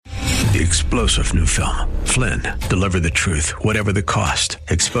The explosive new film, Flynn, deliver the truth, whatever the cost,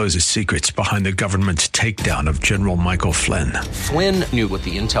 exposes secrets behind the government's takedown of General Michael Flynn. Flynn knew what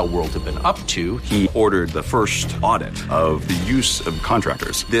the intel world had been up to. He ordered the first audit of the use of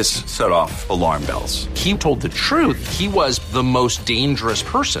contractors. This set off alarm bells. He told the truth. He was the most dangerous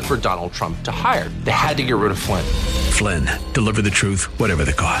person for Donald Trump to hire. They had to get rid of Flynn. Flynn, deliver the truth, whatever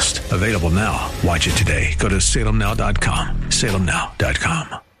the cost. Available now. Watch it today. Go to salemnow.com.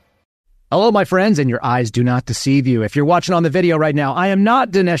 salemnow.com. Hello, my friends, and your eyes do not deceive you. If you're watching on the video right now, I am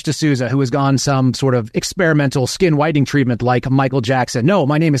not Dinesh D'Souza, who has gone some sort of experimental skin whitening treatment like Michael Jackson. No,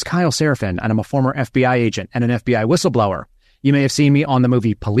 my name is Kyle Seraphin, and I'm a former FBI agent and an FBI whistleblower. You may have seen me on the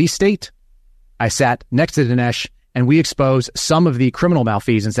movie Police State. I sat next to Dinesh, and we exposed some of the criminal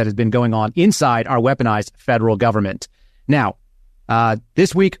malfeasance that has been going on inside our weaponized federal government. Now,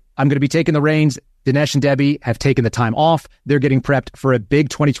 this week, I'm going to be taking the reins. Dinesh and Debbie have taken the time off. They're getting prepped for a big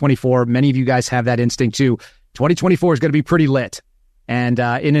 2024. Many of you guys have that instinct too. 2024 is going to be pretty lit. And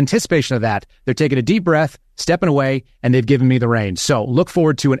in anticipation of that, they're taking a deep breath, stepping away, and they've given me the reins. So look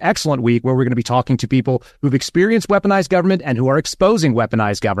forward to an excellent week where we're going to be talking to people who've experienced weaponized government and who are exposing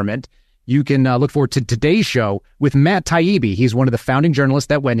weaponized government. You can look forward to today's show with Matt Taibbi. He's one of the founding journalists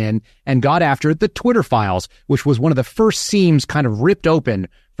that went in and got after the Twitter files, which was one of the first seams kind of ripped open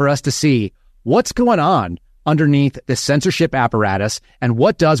for us to see what's going on underneath the censorship apparatus and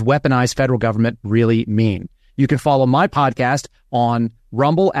what does weaponized federal government really mean. You can follow my podcast on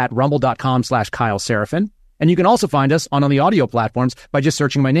Rumble at rumble.com/Kyle Seraphin. And you can also find us on the audio platforms by just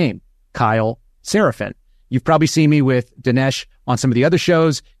searching my name, Kyle Seraphin. You've probably seen me with Dinesh on some of the other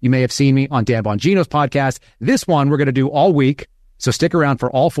shows. You may have seen me on Dan Bongino's podcast. This one we're going to do all week. So stick around for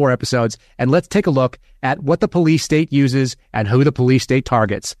all 4 episodes and let's take a look at what the police state uses and who the police state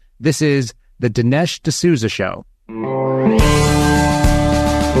targets. This is the Dinesh D'Souza Show.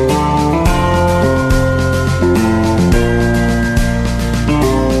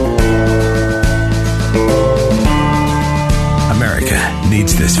 America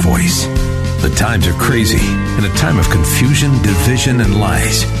needs this voice. The times are crazy. In a time of confusion, division, and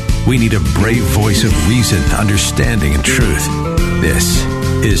lies, we need a brave voice of reason, understanding, and truth. This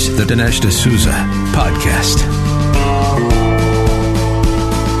is the Dinesh D'Souza Podcast.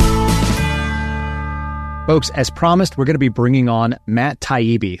 Folks, as promised, we're going to be bringing on Matt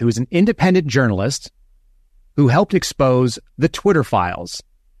Taibbi, who is an independent journalist who helped expose the Twitter files.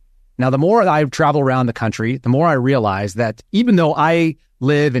 Now, the more I travel around the country, the more I realize that even though I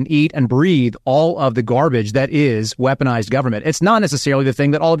live and eat and breathe all of the garbage that is weaponized government, it's not necessarily the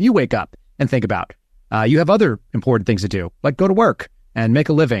thing that all of you wake up and think about. You have other important things to do, like go to work and make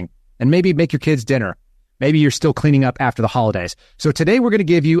a living and maybe make your kids dinner. Maybe you're still cleaning up after the holidays. So today we're going to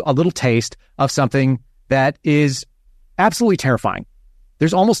give you a little taste of something that is absolutely terrifying.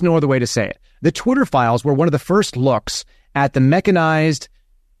 There's almost no other way to say it. The Twitter files were one of the first looks at the mechanized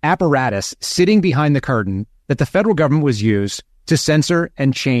apparatus sitting behind the curtain that the federal government was used to censor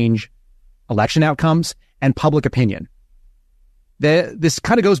and change election outcomes and public opinion. This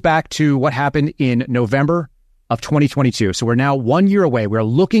kind of goes back to what happened in November of 2022. So we're now 1 year away. We're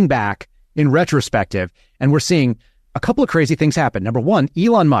looking back in retrospective, and we're seeing a couple of crazy things happen. Number one,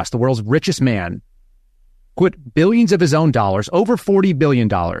 Elon Musk, the world's richest man, put billions of his own dollars, over $40 billion,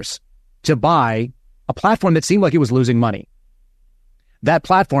 to buy a platform that seemed like it was losing money. That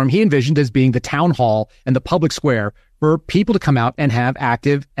platform he envisioned as being the town hall and the public square for people to come out and have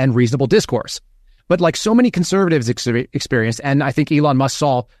active and reasonable discourse. But like so many conservatives experienced, and I think Elon Musk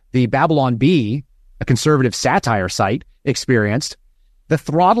saw the Babylon Bee, a conservative satire site, experienced, the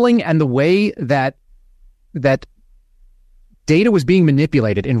throttling and the way that data was being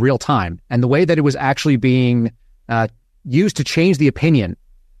manipulated in real time and the way that it was actually being used to change the opinion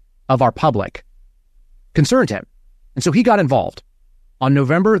of our public concerned him. And so he got involved. On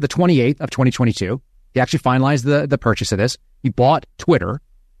November the 28th of 2022, he actually finalized the purchase of this. He bought Twitter.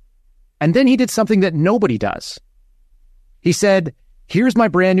 And then he did something that nobody does. He said, here's my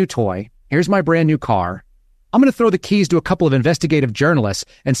brand new toy. Here's my brand new car. I'm going to throw the keys to a couple of investigative journalists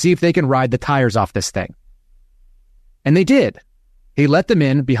and see if they can ride the tires off this thing. And they did. He let them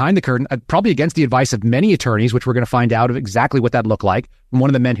in behind the curtain, probably against the advice of many attorneys, which we're going to find out of exactly what that looked like from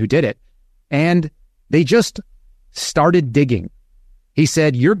one of the men who did it. And they just started digging. He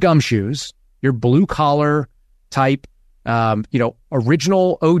said, your gumshoes, your blue collar type,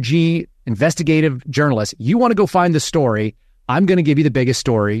 original OG investigative journalist, you want to go find the story. I'm going to give you the biggest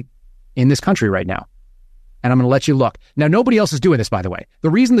story in this country right now. And I'm going to let you look. Now, nobody else is doing this, by the way. The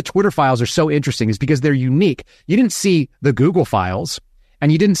reason the Twitter files are so interesting is because they're unique. You didn't see the Google files,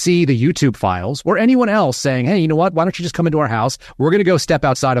 and you didn't see the YouTube files or anyone else saying, hey, you know what? Why don't you just come into our house? We're going to go step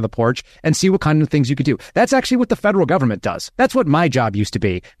outside of the porch and see what kind of things you could do. That's actually what the federal government does. That's what my job used to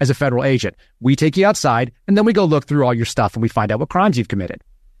be as a federal agent. We take you outside and then we go look through all your stuff and we find out what crimes you've committed.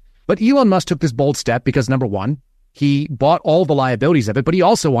 But Elon Musk took this bold step because, number one, he bought all the liabilities of it, but he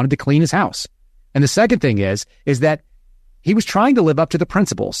also wanted to clean his house. And the second thing is that he was trying to live up to the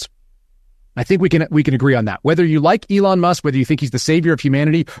principles. I think we can agree on that. Whether you like Elon Musk, whether you think he's the savior of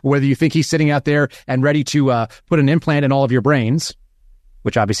humanity, or whether you think he's sitting out there and ready to put an implant in all of your brains,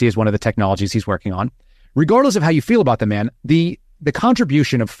 which obviously is one of the technologies he's working on. Regardless of how you feel about the man, the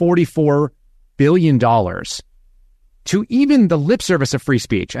contribution of $44 billion to even the lip service of free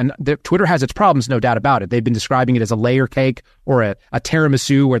speech, and Twitter has its problems, no doubt about it. They've been describing it as a layer cake or a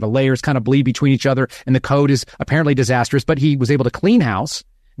tiramisu where the layers kind of bleed between each other and the code is apparently disastrous, but he was able to clean house,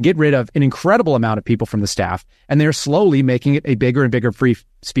 get rid of an incredible amount of people from the staff, and they're slowly making it a bigger and bigger free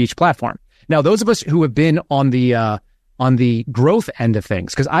speech platform. Now, those of us who have been on the growth end of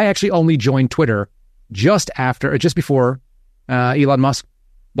things, because I actually only joined Twitter just before Elon Musk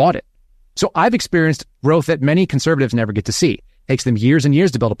bought it. So I've experienced growth that many conservatives never get to see. It takes them years and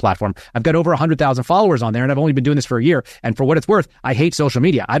years to build a platform. I've got over 100,000 followers on there, and I've only been doing this for a year. And for what it's worth, I hate social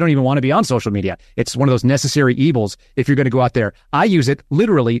media. I don't even want to be on social media. It's one of those necessary evils if you're going to go out there. I use it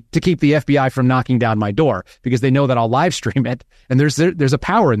literally to keep the FBI from knocking down my door because they know that I'll live stream it, and there's a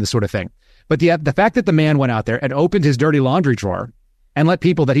power in this sort of thing. But the fact that the man went out there and opened his dirty laundry drawer and let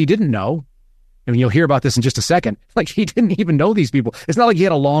people that he didn't know, I mean, you'll hear about this in just a second. Like, he didn't even know these people. It's not like he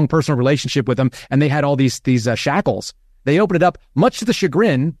had a long personal relationship with them and they had all these shackles. They opened it up much to the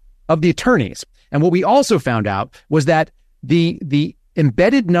chagrin of the attorneys. And what we also found out was that the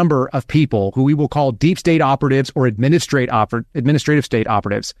embedded number of people who we will call deep state operatives or administrative state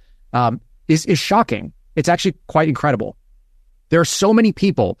operatives is shocking. It's actually quite incredible. There are so many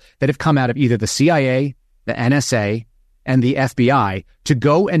people that have come out of either the CIA, the NSA, and the FBI to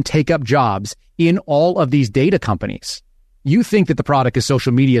go and take up jobs in all of these data companies. You think that the product is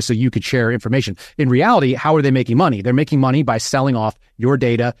social media so you could share information. In reality, how are they making money? They're making money by selling off your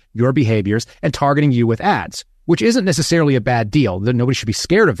data, your behaviors, and targeting you with ads, which isn't necessarily a bad deal. Nobody should be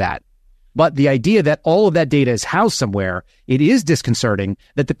scared of that. But the idea that all of that data is housed somewhere, it is disconcerting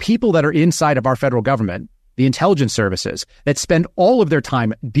that the people that are inside of our federal government, the intelligence services, that spend all of their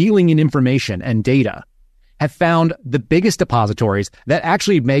time dealing in information and data, have found the biggest depositories that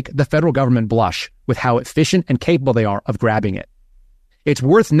actually make the federal government blush with how efficient and capable they are of grabbing it. It's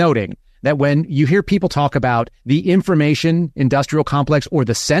worth noting that when you hear people talk about the information industrial complex or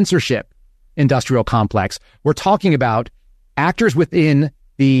the censorship industrial complex, we're talking about actors within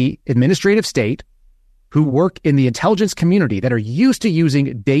the administrative state who work in the intelligence community that are used to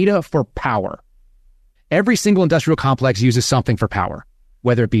using data for power. Every single industrial complex uses something for power,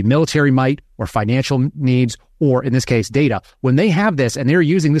 whether it be military might or financial needs, or in this case, data. When they have this and they're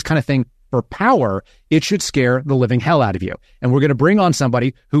using this kind of thing for power, it should scare the living hell out of you. And we're going to bring on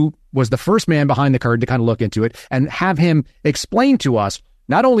somebody who was the first man behind the curtain to kind of look into it and have him explain to us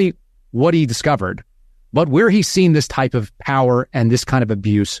not only what he discovered, but where he's seen this type of power and this kind of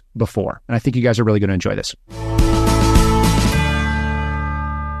abuse before. And I think you guys are really going to enjoy this.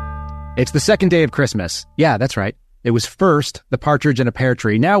 It's the second day of Christmas. Yeah, that's right. It was first the partridge in a pear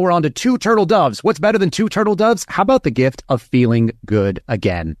tree. Now we're on to 2 turtle doves. What's better than 2 turtle doves? How about the gift of feeling good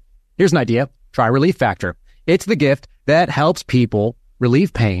again? Here's an idea. Try Relief Factor. It's the gift that helps people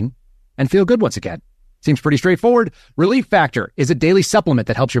relieve pain and feel good once again. Seems pretty straightforward. Relief Factor is a daily supplement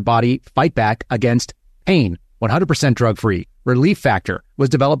that helps your body fight back against pain. 100% drug-free. Relief Factor was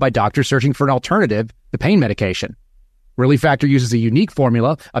developed by doctors searching for an alternative to pain medication. Relief Factor uses a unique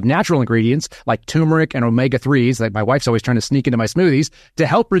formula of natural ingredients like turmeric and omega-3s, like my wife's always trying to sneak into my smoothies, to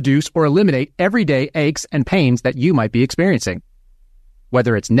help reduce or eliminate everyday aches and pains that you might be experiencing.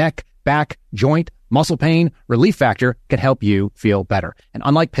 Whether it's neck, back, joint, muscle pain, Relief Factor can help you feel better. And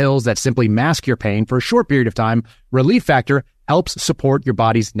unlike pills that simply mask your pain for a short period of time, Relief Factor helps support your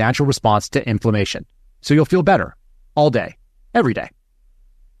body's natural response to inflammation. So you'll feel better all day, every day.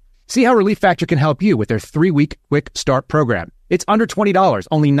 See how Relief Factor can help you with their 3-week quick start program. It's under $20,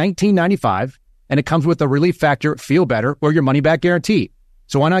 only $19.95, and it comes with a Relief Factor Feel Better or your money back guarantee.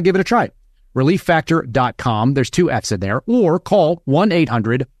 So why not give it a try? ReliefFactor.com. There's 2 F's in there, or call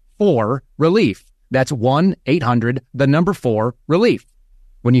 1-800-4-RELIEF. That's 1-800-4-RELIEF.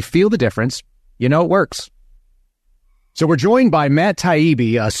 When you feel the difference, you know it works. So we're joined by Matt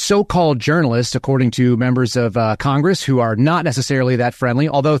Taibbi, a so-called journalist, according to members of Congress who are not necessarily that friendly,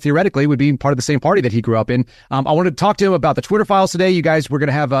 although theoretically would be part of the same party that he grew up in. I wanted to talk to him about the Twitter files today. You guys, we're going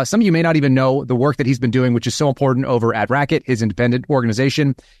to have some of you may not even know the work that he's been doing, which is so important over at Racket, his independent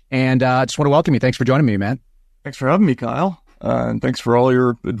organization. And I just want to welcome you. Thanks for joining me, Matt. Thanks for having me, Kyle. And thanks for all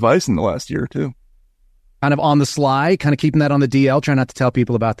your advice in the last year, too. Kind of on the sly, kind of keeping that on the DL. Try not to tell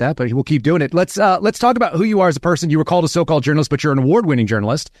people about that, but we'll keep doing it. Let's talk about who you are as a person. You were called a so-called journalist, but you're an award-winning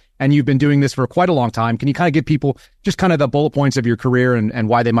journalist, and you've been doing this for quite a long time. Can you kind of give people just kind of the bullet points of your career and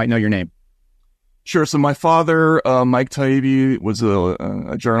why they might know your name? Sure. So my father, Mike Taibbi, was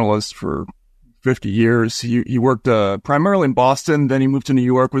a journalist for 50 years. He worked primarily in Boston. Then he moved to New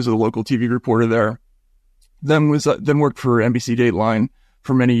York, was a local TV reporter there. Then worked for NBC Dateline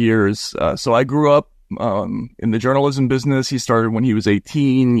for many years. So I grew up in the journalism business. He started when he was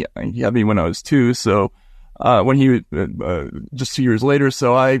 18. He had me when I was 2. So when he just 2 years later.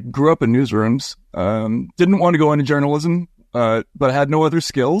 So I grew up in newsrooms. Didn't want to go into journalism, but I had no other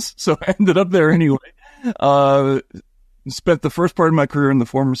skills. So I ended up there anyway. Spent the first part of my career in the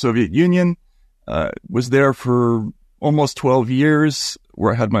former Soviet Union. Was there for almost 12 years,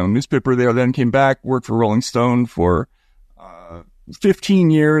 where I had my own newspaper there. Then came back, worked for Rolling Stone for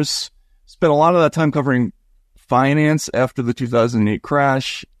 15 years. Spent a lot of that time covering finance after the 2008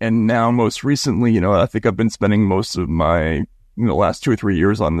 crash. And now most recently, I think I've been spending most of my last 2 or 3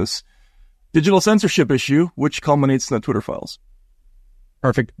 years on this digital censorship issue, which culminates in the Twitter files.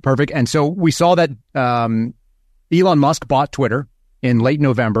 Perfect. And so we saw that Elon Musk bought Twitter in late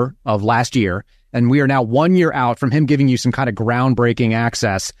November of last year, and we are now 1 year out from him giving you some kind of groundbreaking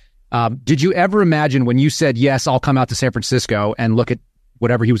access. Did you ever imagine when you said, yes, I'll come out to San Francisco and look at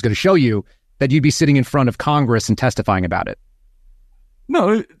whatever he was going to show you, that you'd be sitting in front of Congress and testifying about it?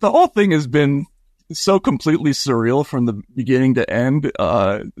 No, the whole thing has been so completely surreal from the beginning to end.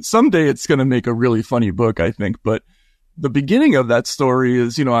 Someday it's going to make a really funny book, I think. But the beginning of that story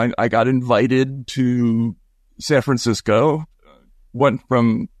is, I got invited to San Francisco, went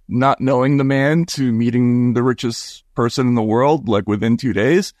from not knowing the man to meeting the richest person in the world, like within 2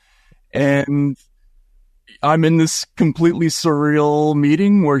 days. And I'm in this completely surreal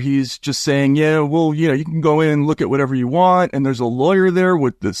meeting where he's just saying, yeah, well, you can go in and look at whatever you want. And there's a lawyer there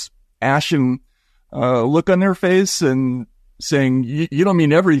with this ashen look on their face and saying, you don't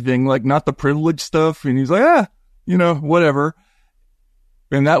mean everything, like not the privilege stuff. And he's like, whatever.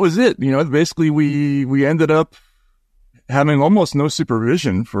 And that was it. Basically we ended up having almost no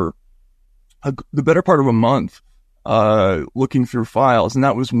supervision for the better part of a month, looking through files. And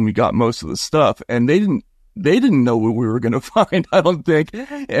that was when we got most of the stuff. And they didn't know what we were going to find, I don't think.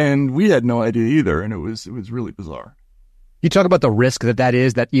 And we had no idea either. And it was really bizarre. You talk about the risk that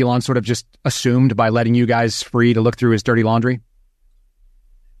is, that Elon sort of just assumed by letting you guys free to look through his dirty laundry.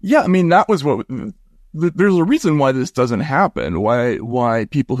 Yeah. I mean, that was there's a reason why this doesn't happen. Why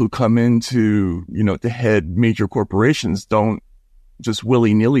people who come into, to head major corporations don't just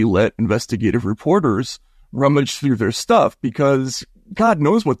willy-nilly let investigative reporters rummage through their stuff, because God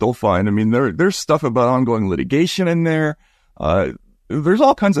knows what they'll find. I mean, there's stuff about ongoing litigation in there. There's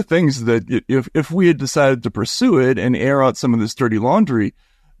all kinds of things that if we had decided to pursue it and air out some of this dirty laundry,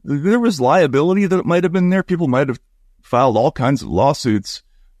 there was liability that might have been there. People might have filed all kinds of lawsuits.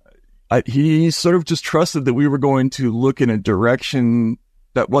 He sort of just trusted that we were going to look in a direction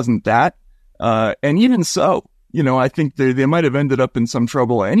that wasn't that. And even so, I think they might have ended up in some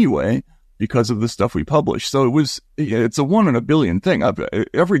trouble anyway because of the stuff we published. So it's a 1 in a billion thing.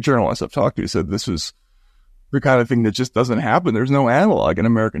 Every journalist I've talked to said this was the kind of thing that just doesn't happen. There's no analog in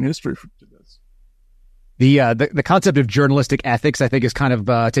American history for this. The concept of journalistic ethics, I think, has kind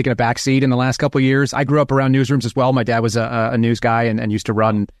of taken a backseat in the last couple of years. I grew up around newsrooms as well. My dad was a news guy and used to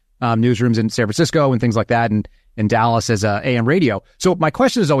run newsrooms in San Francisco and things like that, and in Dallas as AM radio. So my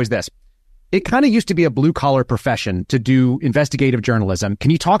question is always this. It kind of used to be a blue-collar profession to do investigative journalism.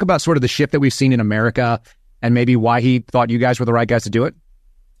 Can you talk about sort of the shift that we've seen in America and maybe why he thought you guys were the right guys to do it?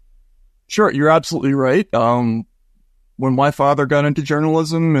 Sure, you're absolutely right. When my father got into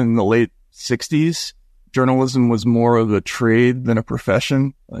journalism in the late 60s, journalism was more of a trade than a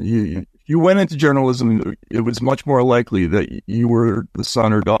profession. You went into journalism, it was much more likely that you were the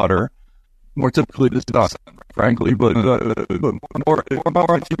son or daughter, more typically the son, frankly, but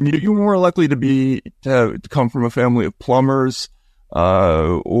you were more likely to come from a family of plumbers,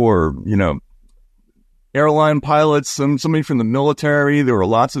 or airline pilots, somebody from the military. There were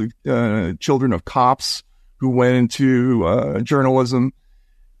lots of children of cops who went into journalism,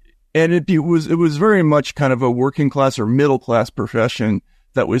 and it was very much kind of a working class or middle class profession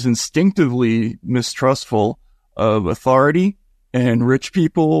that was instinctively mistrustful of authority and rich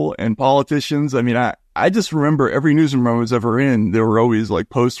people and politicians. I mean, I just remember every newsroom I was ever in, there were always like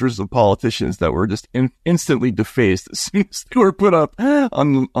posters of politicians that were just instantly defaced as soon as they were put up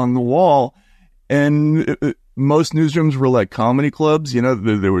on the wall. And most newsrooms were like comedy clubs. You know,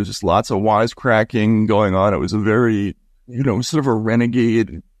 there was just lots of wisecracking going on. It was a very, sort of a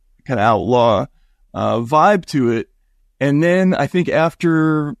renegade kind of outlaw vibe to it. And then I think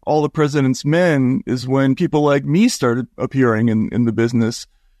after All the President's Men is when people like me started appearing in the business.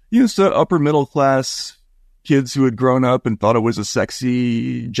 So upper middle class kids who had grown up and thought it was a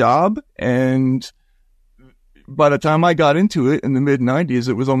sexy job. And by the time I got into it in the mid 90s,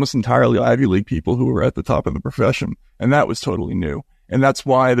 it was almost entirely Ivy League people who were at the top of the profession. And that was totally new. And that's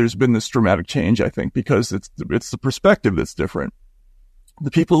why there's been this dramatic change, I think, because it's the perspective that's different.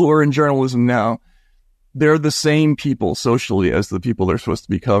 The people who are in journalism now, they're the same people socially as the people they're supposed to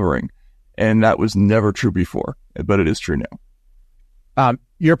be covering. And that was never true before, but it is true now.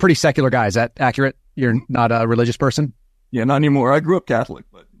 You're a pretty secular guy. Is that accurate? You're not a religious person? Yeah, not anymore. I grew up Catholic,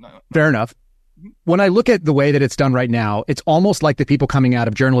 but no. Fair enough. When I look at the way that it's done right now, it's almost like the people coming out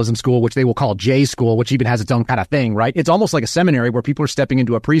of journalism school, which they will call J school, which even has its own kind of thing, right? It's almost like a seminary where people are stepping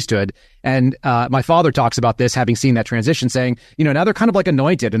into a priesthood. And my father talks about this, having seen that transition, saying, now they're kind of like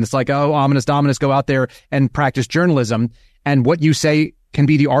anointed. And it's like, oh, ominous dominus, go out there and practice journalism. And what you say can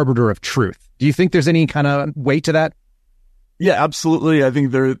be the arbiter of truth. Do you think there's any kind of weight to that? Yeah, absolutely. I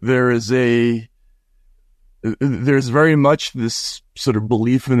think there's very much this sort of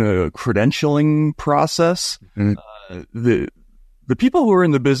belief in a credentialing process. Mm-hmm. The people who are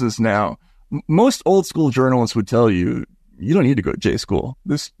in the business now, most old school journalists would tell you, you don't need to go to J school.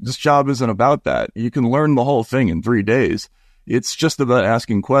 This job isn't about that. You can learn the whole thing in 3 days. It's just about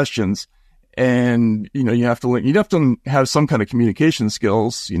asking questions. And, you have to have some kind of communication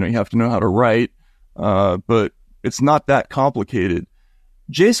skills. You have to know how to write. But it's not that complicated.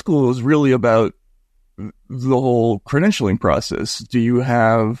 J school is really about the whole credentialing process. Do you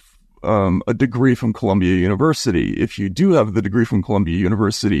have a degree from Columbia University? If you do have the degree from Columbia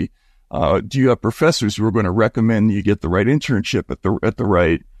University, do you have professors who are going to recommend you get the right internship at the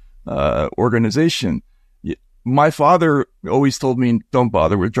right organization? My father always told me, don't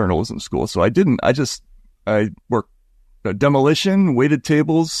bother with journalism school. So I didn't. I worked demolition, waited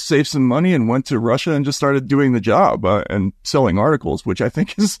tables, saved some money, and went to Russia and just started doing the job and selling articles, which I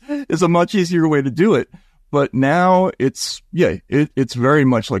think is a much easier way to do it. But now it's very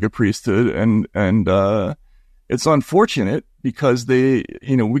much like a priesthood, and it's unfortunate because we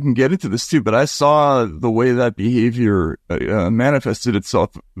can get into this too, but I saw the way that behavior manifested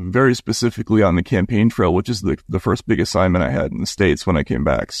itself very specifically on the campaign trail, which is the first big assignment I had in the States when I came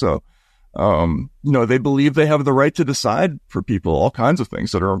back. So, they believe they have the right to decide for people all kinds of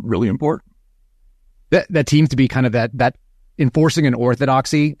things that are really important. That seems to be kind of that enforcing an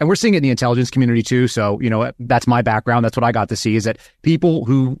orthodoxy, and we're seeing it in the intelligence community too. So, that's my background. That's what I got to see, is that people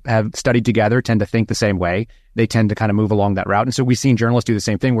who have studied together tend to think the same way. They tend to kind of move along that route. And so we've seen journalists do the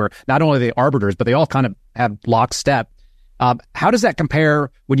same thing, where not only are they arbiters, but they all kind of have lockstep. How does that compare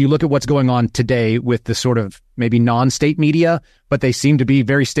when you look at what's going on today with the sort of maybe non-state media, but they seem to be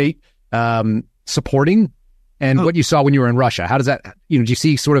very state supporting, and what you saw when you were in Russia? How does that, do you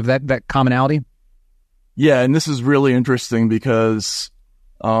see sort of that commonality? Yeah, and this is really interesting because,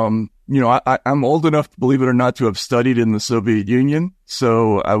 I'm old enough, believe it or not, to have studied in the Soviet Union.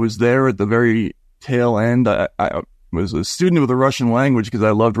 So I was there at the very tail end. I was a student of the Russian language because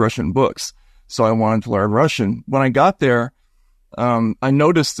I loved Russian books. So I wanted to learn Russian. When I got there, I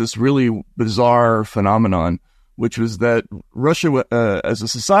noticed this really bizarre phenomenon, which was that Russia, as a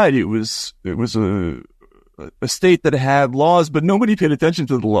society, it was a state that had laws, but nobody paid attention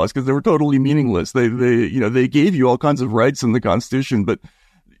to the laws because they were totally meaningless. They gave you all kinds of rights in the Constitution, but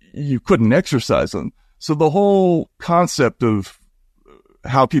you couldn't exercise them. So the whole concept of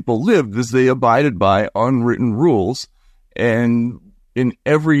how people lived is they abided by unwritten rules, and in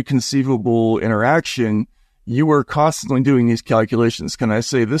every conceivable interaction, you were constantly doing these calculations. Can I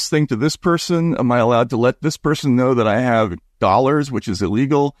say this thing to this person? Am I allowed to let this person know that I have dollars, which is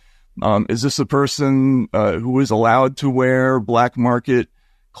illegal? Is this a person who is allowed to wear black market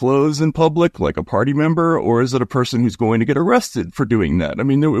clothes in public, like a party member? Or is it a person who's going to get arrested for doing that? I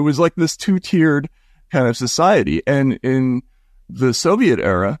mean, it was like this two-tiered kind of society. And in the Soviet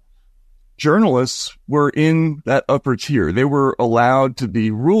era, journalists were in that upper tier. They were allowed to be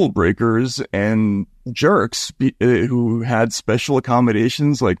rule breakers and jerks who had special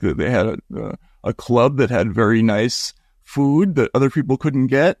accommodations, like they had a club that had very nice food that other people couldn't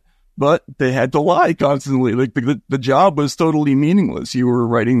get, but they had to lie constantly. Like the job was totally meaningless. You were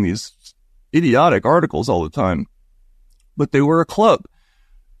writing these idiotic articles all the time, but they were a club.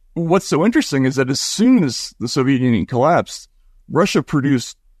 What's so interesting is that as soon as the Soviet Union collapsed, Russia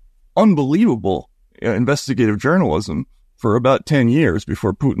produced unbelievable investigative journalism for about 10 years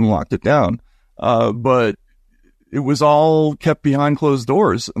before Putin locked it down. But it was all kept behind closed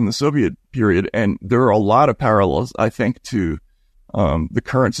doors in the Soviet period. And there are a lot of parallels, I think, to the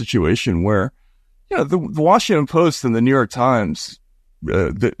current situation where, the Washington Post and the New York Times,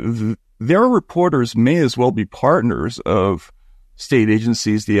 their reporters may as well be partners of state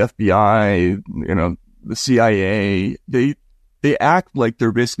agencies, the FBI, the CIA. They act like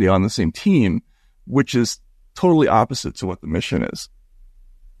they're basically on the same team, which is totally opposite to what the mission is.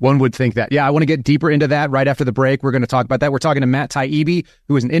 One would think that. Yeah, I want to get deeper into that right after the break. We're going to talk about that. We're talking to Matt Taibbi,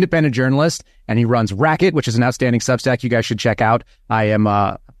 who is an independent journalist, and he runs Racket, which is an outstanding Substack you guys should check out.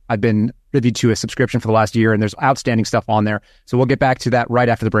 I've been privy to a subscription for the last year, and there's outstanding stuff on there. So we'll get back to that right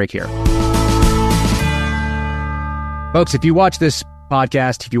after the break here. Folks, if you watch this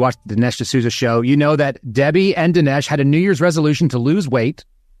podcast, if you watch the Dinesh D'Souza show, you know that Debbie and Dinesh had a New Year's resolution to lose weight,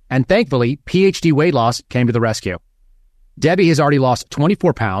 and thankfully, PhD Weight Loss came to the rescue. Debbie has already lost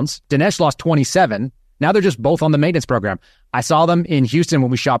 24 pounds. Dinesh lost 27. Now they're just both on the maintenance program. I saw them in Houston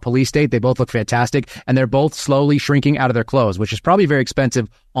when we shot Police State. They both look fantastic, and they're both slowly shrinking out of their clothes, which is probably very expensive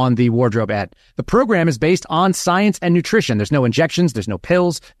on the wardrobe end. The program is based on science and nutrition. There's no injections, there's no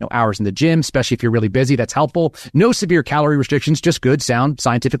pills, no hours in the gym, especially if you're really busy. That's helpful. No severe calorie restrictions, just good, sound,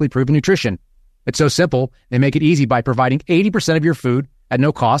 scientifically proven nutrition. It's so simple. They make it easy by providing 80% of your food at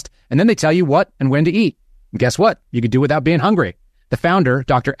no cost, and then they tell you what and when to eat. And guess what? You could do without being hungry. The founder,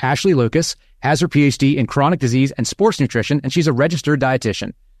 Dr. Ashley Lucas, has her PhD in chronic disease and sports nutrition, and she's a registered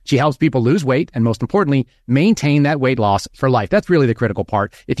dietitian. She helps people lose weight and, most importantly, maintain that weight loss for life. That's really the critical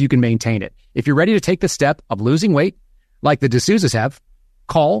part, if you can maintain it. If you're ready to take the step of losing weight, like the D'Souzas have,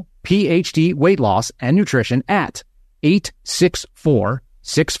 call PhD Weight Loss and Nutrition at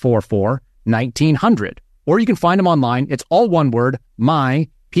 864-644-1900. Or you can find them online. It's all one word,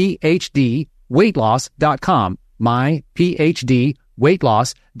 myphdweightloss.com.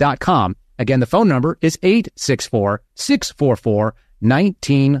 myphdweightloss.com. Again, the phone number is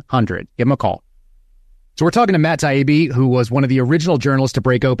 864-644-1900. Give them a call. So we're talking to Matt Taibbi, who was one of the original journalists to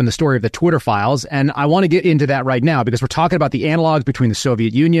break open the story of the Twitter files. And I want to get into that right now because we're talking about the analogs between the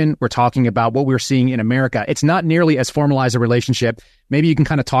Soviet Union. We're talking about what we're seeing in America. It's not nearly as formalized a relationship. Maybe you can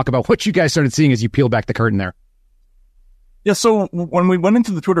kind of talk about what you guys started seeing as you peel back the curtain there. Yeah, so when we went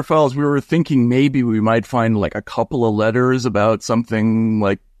into the Twitter files, we were thinking maybe we might find like a couple of letters about something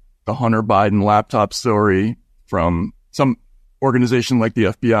like the Hunter Biden laptop story from some organization like the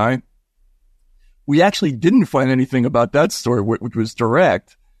FBI. We actually didn't find anything about that story, which was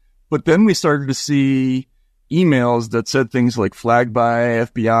direct. But then we started to see emails that said things like flagged by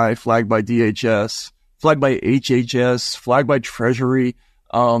FBI, flagged by DHS, flagged by HHS, flagged by Treasury.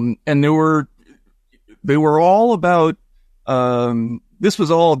 And they were all about, this was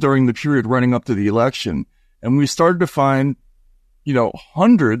all during the period running up to the election. And we started to find,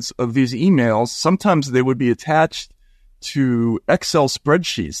 hundreds of these emails. Sometimes they would be attached to Excel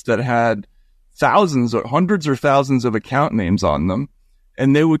spreadsheets that had thousands or hundreds or thousands of account names on them.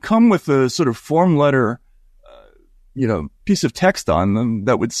 And they would come with a sort of form letter, piece of text on them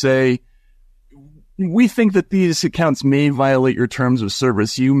that would say, we think that these accounts may violate your terms of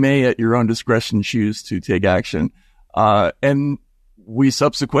service. You may at your own discretion choose to take action. And we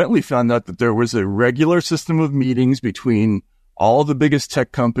subsequently found out that there was a regular system of meetings between all the biggest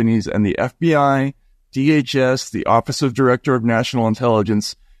tech companies and the FBI, DHS, the Office of Director of National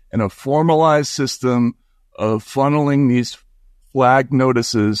Intelligence, and a formalized system of funneling these flag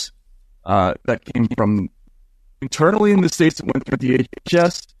notices that came from internally in the states that went through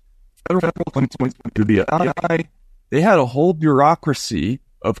DHS, federal went through the FBI. They had a whole bureaucracy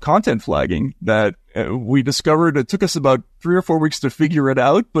of content flagging that we discovered. It took us about 3 or 4 weeks to figure it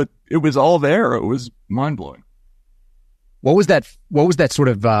out, but it was all there. It was mind-blowing. What was that sort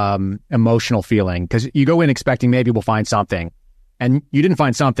of emotional feeling? Because you go in expecting maybe we'll find something, and you didn't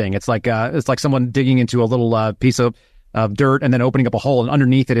find something. It's like someone digging into a little piece of dirt and then opening up a hole, and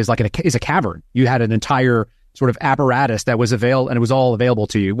underneath it is is a cavern. You had an entire sort of apparatus that was available, and it was all available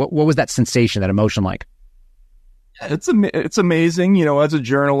to you. What was that sensation, that emotion like? It's amazing. As a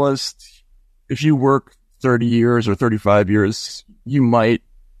journalist, if you work 30 years or 35 years, you might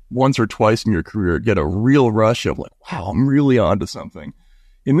once or twice in your career get a real rush of like, wow, I'm really onto something.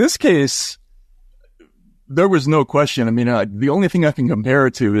 In this case, there was no question. I mean, the only thing I can compare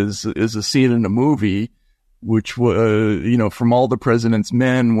it to is a scene in a movie, which was, From All the President's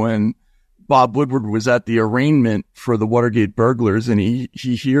Men, when Bob Woodward was at the arraignment for the Watergate burglars, and he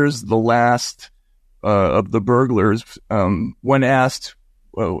hears the last of the burglars when asked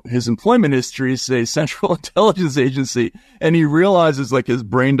his employment history, say Central Intelligence Agency, and he realizes like his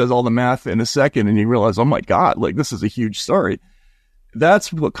brain does all the math in a second, and he realizes, oh my God, like this is a huge story.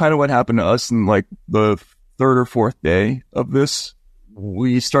 That's what happened to us in like the third or fourth day of this.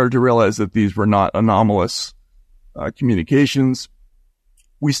 We started to realize that these were not anomalous communications.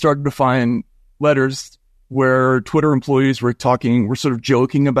 We started to find letters where Twitter employees were sort of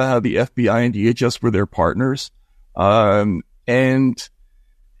joking about how the FBI and DHS were their partners. And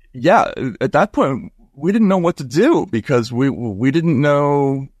yeah, at that point, we didn't know what to do because we didn't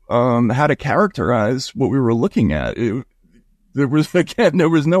know how to characterize what we were looking at. There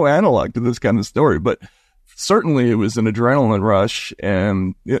was no analog to this kind of story, but certainly it was an adrenaline rush,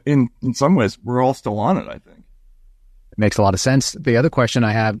 and in some ways, we're all still on it, I think. It makes a lot of sense. The other question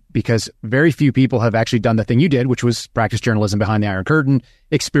I have, because very few people have actually done the thing you did, which was practice journalism behind the Iron Curtain,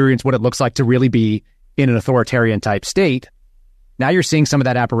 experience what it looks like to really be in an authoritarian type state. Now you're seeing some of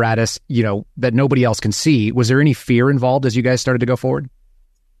that apparatus, that nobody else can see. Was there any fear involved as you guys started to go forward?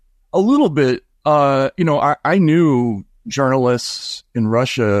 A little bit. I knew journalists in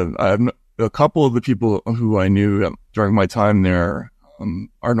Russia. A couple of the people who I knew during my time there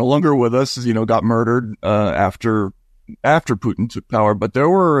are no longer with us, got murdered after Putin took power. But there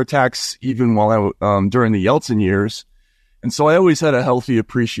were attacks even while during the Yeltsin years. And so I always had a healthy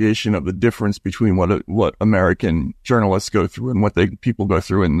appreciation of the difference between what American journalists go through and what people go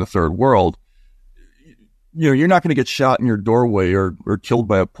through in the third world. You're not going to get shot in your doorway or killed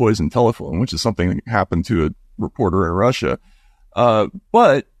by a poisoned telephone, which is something that happened to a reporter in Russia.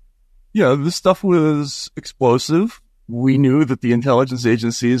 But this stuff was explosive. We knew that the intelligence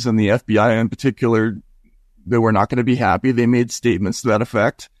agencies and the FBI in particular, they were not going to be happy. They made statements to that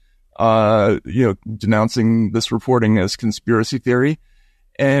effect. Denouncing this reporting as conspiracy theory.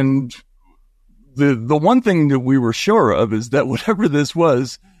 And the one thing that we were sure of is that whatever this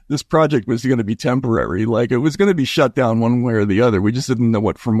project was going to be temporary. Like it was going to be shut down one way or the other. We just didn't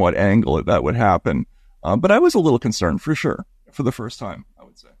know from what angle that would happen. But I was a little concerned for sure for the first time, I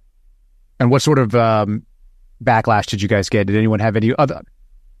would say. And what sort of backlash did you guys get? Did anyone have any other?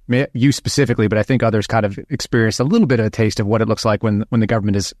 You specifically, but I think others kind of experienced a little bit of a taste of what it looks like when the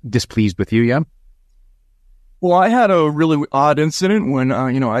government is displeased with you, yeah? Well, I had a really odd incident when,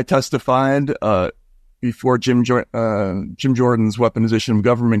 I testified before Jim Jordan's Weaponization of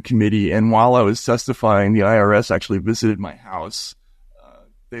Government Committee, and while I was testifying, the IRS actually visited my house.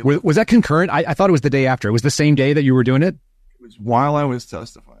 Was that concurrent? I thought it was the day after. It was the same day that you were doing it? It was while I was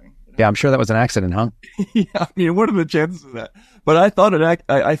testifying. Yeah, I'm sure that was an accident, huh? Yeah, I mean, what are the chances of that? But I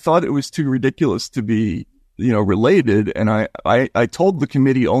thought it was too ridiculous to be, related. And I told the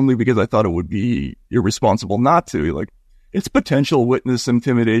committee only because I thought it would be irresponsible not to. Like, it's potential witness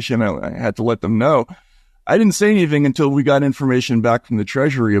intimidation. I had to let them know. I didn't say anything until we got information back from the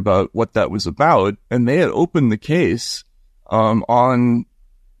Treasury about what that was about. And they had opened the case on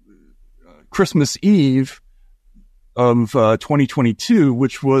Christmas Eve of 2022,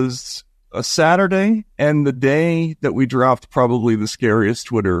 which was a Saturday and the day that we dropped probably the scariest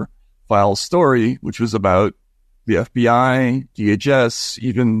Twitter file story, which was about the FBI, DHS,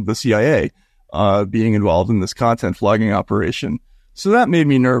 even the CIA being involved in this content flogging operation. So that made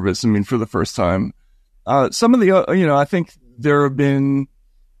me nervous. I mean, for the first time. Some of the, I think there have been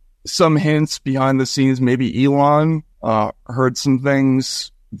some hints behind the scenes. Maybe Elon heard some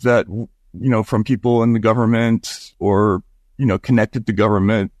things that from people in the government or, connected to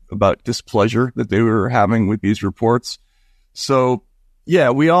government about displeasure that they were having with these reports. So, yeah,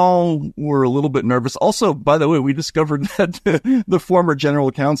 we all were a little bit nervous. Also, by the way, we discovered that the former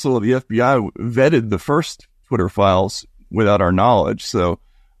general counsel of the FBI vetted the first Twitter files without our knowledge. So,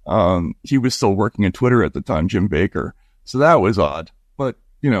 he was still working at Twitter at the time, Jim Baker. So that was odd. But,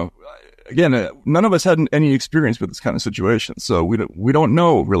 again, none of us had any experience with this kind of situation. So we don't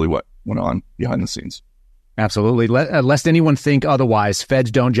know really what went on behind the scenes. Absolutely. Lest anyone think otherwise, feds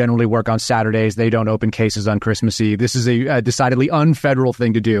don't generally work on Saturdays. They don't open cases on Christmas Eve. This is a decidedly unfederal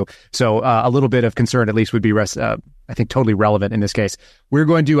thing to do. So a little bit of concern at least would be, I think, totally relevant in this case. We're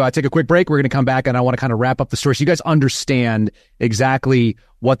going to take a quick break. We're going to come back, and I want to kind of wrap up the story so you guys understand exactly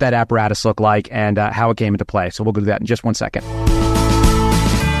what that apparatus looked like and how it came into play. So we'll do that in just 1 second.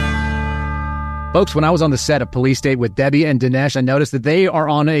 Folks, when I was on the set of Police State with Debbie and Dinesh, I noticed that they are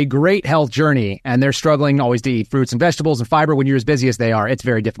on a great health journey, and they're struggling always to eat fruits and vegetables and fiber when you're as busy as they are. It's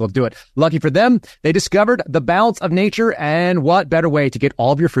very difficult to do it. Lucky for them, they discovered the Balance of Nature, and what better way to get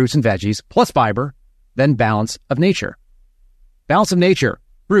all of your fruits and veggies plus fiber than Balance of Nature. Balance of Nature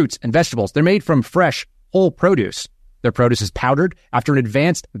fruits, and vegetables. They're made from fresh, whole produce. Their produce is powdered after an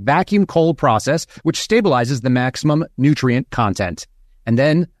advanced vacuum cold process, which stabilizes the maximum nutrient content. And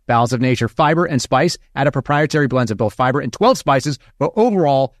then Balance of Nature fiber and spice add a proprietary blends of both fiber and 12 spices for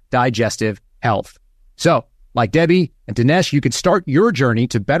overall digestive health. So, like Debbie and Dinesh, you can start your journey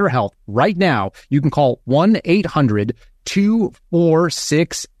to better health right now. You can call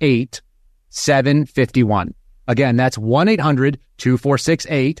 1-800-2468-751. Again, that's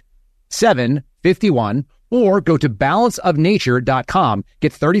 1-800-2468-751. Or go to balanceofnature.com.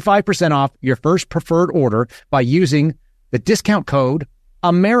 Get 35% off your first preferred order by using the discount code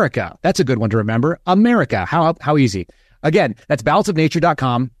America. That's a good one to remember. America. How easy. Again, that's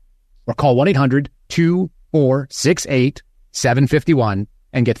balanceofnature.com or call 1-800-2468-751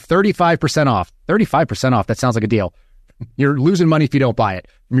 and get 35% off. 35% off. That sounds like a deal. You're losing money if you don't buy it.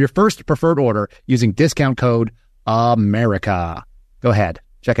 From your first preferred order using discount code America. Go ahead.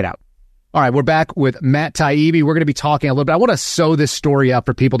 Check it out. All right, we're back with Matt Taibbi. We're going to be talking a little bit. I want to sew this story up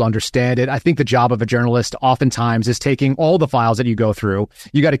for people to understand it. I think the job of a journalist oftentimes is taking all the files that you go through.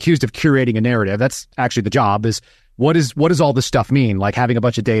 You got accused of curating a narrative. That's actually the job. Is what does all this stuff mean? Like having a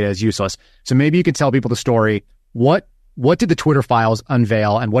bunch of data is useless. So maybe you can tell people the story. What did the Twitter files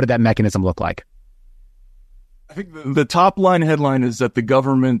unveil, and what did that mechanism look like? I think the top line headline is that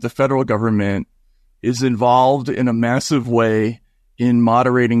the federal government, is involved in a massive way in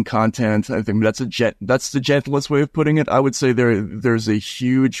moderating content. I think that's the gentlest way of putting it. I would say there's a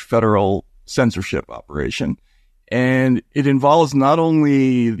huge federal censorship operation, and it involves not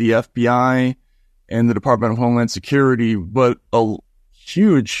only the FBI and the Department of Homeland Security, but a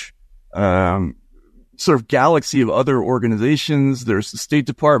huge sort of galaxy of other organizations. There's the State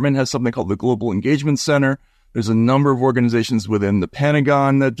Department has something called the Global Engagement Center. There's a number of organizations within the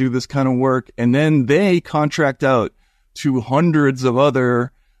Pentagon that do this kind of work, and then they contract out to hundreds of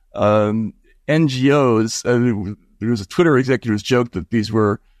other NGOs. There was a Twitter executive's joke that these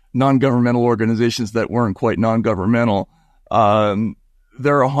were non-governmental organizations that weren't quite non-governmental.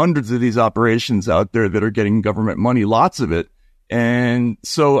 There are hundreds of these operations out there that are getting government money, lots of it. And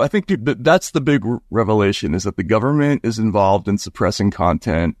so I think that's the big revelation, is that the government is involved in suppressing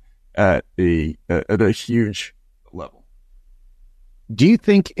content at a huge level. Do you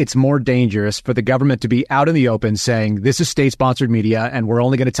think it's more dangerous for the government to be out in the open saying, this is state-sponsored media and we're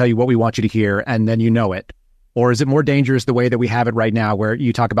only going to tell you what we want you to hear, and then you know it? Or is it more dangerous the way that we have it right now, where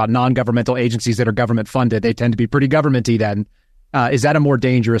you talk about non-governmental agencies that are government-funded? They tend to be pretty government-y then. Is that a more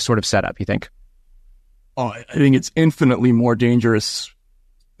dangerous sort of setup, you think? Oh, I think it's infinitely more dangerous,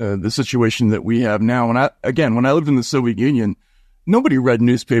 the situation that we have now. When I lived in the Soviet Union, nobody read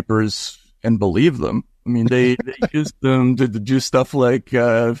newspapers and believed them. I mean, they used them to do stuff like,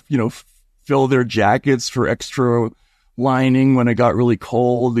 fill their jackets for extra lining when it got really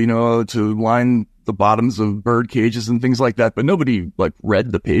cold, to line the bottoms of bird cages and things like that. But nobody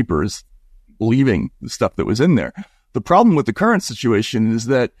read the papers believing the stuff that was in there. The problem with the current situation is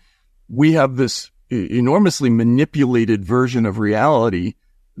that we have this enormously manipulated version of reality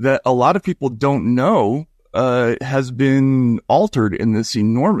that a lot of people don't know has been altered in this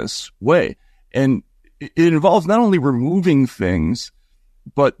enormous way. And it involves not only removing things,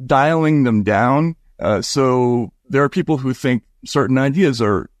 but dialing them down. So there are people who think certain ideas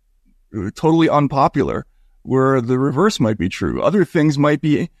are totally unpopular, where the reverse might be true. Other things might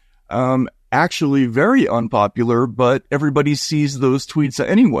be actually very unpopular, but everybody sees those tweets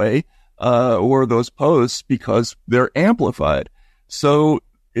anyway, or those posts, because they're amplified. So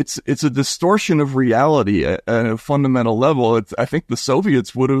it's a distortion of reality at a fundamental level. I think the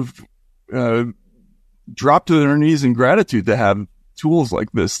Soviets would have dropped to their knees in gratitude to have tools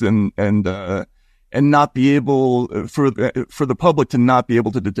like this, and not be able for the public to not be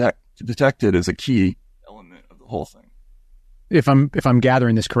able to detect it as a key element of the whole thing. If I'm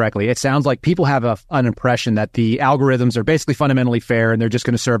gathering this correctly, it sounds like people have an impression that the algorithms are basically fundamentally fair, and they're just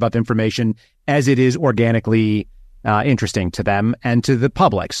going to serve up information as it is organically interesting to them and to the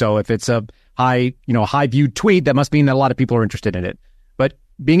public. So if it's a high viewed tweet, that must mean that a lot of people are interested in it. But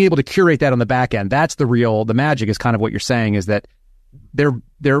being able to curate that on the back end, that's the magic, is kind of what you're saying, is that they're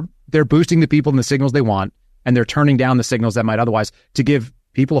boosting the people and the signals they want, and they're turning down the signals that might otherwise, to give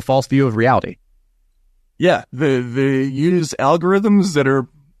people a false view of reality. Yeah, they use algorithms that are,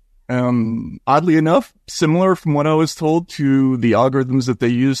 oddly enough, similar, from what I was told, to the algorithms that they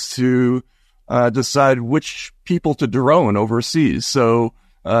use to decide which people to drone overseas. So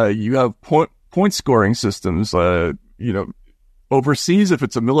you have point scoring systems. Overseas, if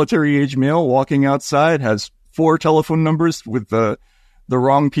it's a military-age male walking outside, has 4 telephone numbers with the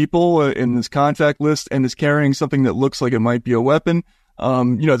wrong people in his contact list, and is carrying something that looks like it might be a weapon,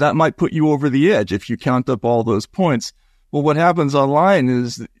 that might put you over the edge if you count up all those points. Well, what happens online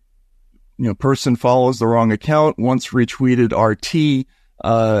is, person follows the wrong account, once retweeted RT,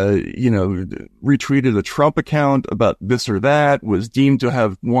 retweeted a Trump account about this or that, was deemed to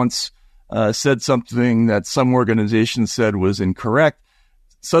have once said something that some organization said was incorrect.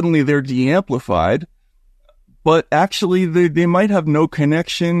 Suddenly they're de-amplified, but actually they might have no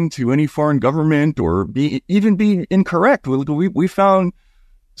connection to any foreign government or even be incorrect. We found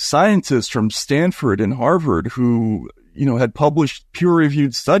scientists from Stanford and Harvard who, had published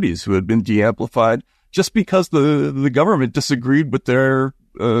peer-reviewed studies who had been de-amplified just because the government disagreed with their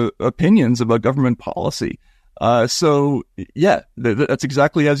opinions about government policy. That's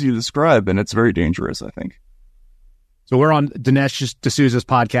exactly as you describe, and it's very dangerous, I think. So we're on Dinesh D'Souza's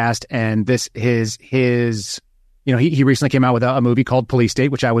podcast, and this is his, he recently came out with a movie called Police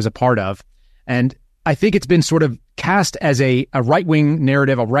State, which I was a part of. And I think it's been sort of cast as a right-wing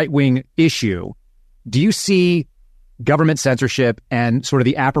narrative, a right-wing issue. Do you see government censorship and sort of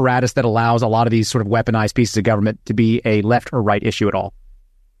the apparatus that allows a lot of these sort of weaponized pieces of government to be a left or right issue at all?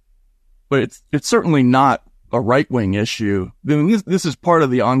 But it's certainly not a right-wing issue. This is part of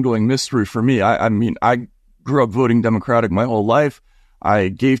the ongoing mystery for me. I grew up voting Democratic my whole life. I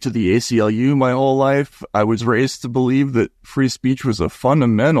gave to the ACLU my whole life. I was raised to believe that free speech was a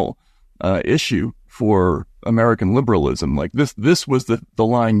fundamental issue for American liberalism. Like this was the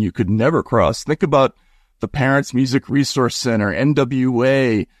line you could never cross. Think about the Parents Music Resource Center,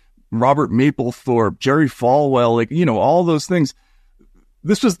 NWA, Robert Mapplethorpe, Jerry Falwell, all those things.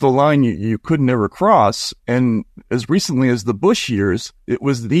 This was the line you could never cross. And as recently as the Bush years, it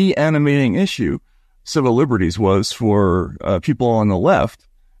was the animating issue. Civil liberties was for people on the left,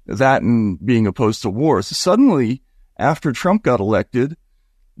 that and being opposed to war. So suddenly, after Trump got elected,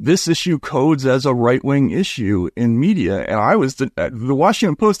 this issue codes as a right-wing issue in media. And the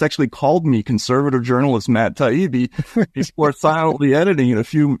Washington Post actually called me conservative journalist Matt Taibbi before silently editing it a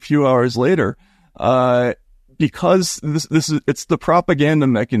few hours later, because it's the propaganda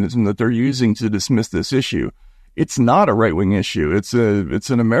mechanism that they're using to dismiss this issue. It's not a right-wing issue. It's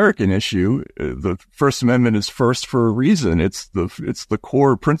an American issue. The First Amendment is first for a reason. It's the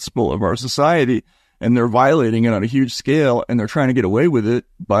core principle of our society, and they're violating it on a huge scale, and they're trying to get away with it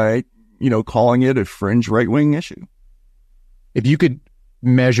by, calling it a fringe right-wing issue. If you could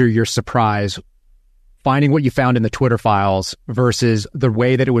measure your surprise finding what you found in the Twitter files versus the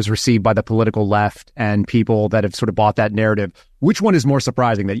way that it was received by the political left and people that have sort of bought that narrative, which one is more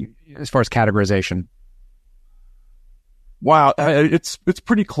surprising as far as categorization? Wow, it's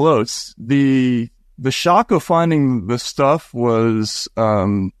pretty close. The shock of finding the stuff was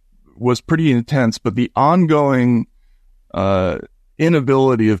pretty intense, but the ongoing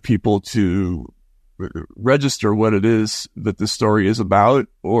inability of people to register what it is that the story is about,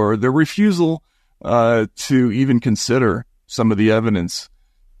 or their refusal to even consider some of the evidence,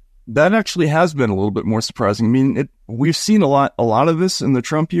 that actually has been a little bit more surprising. I mean, we've seen a lot of this in the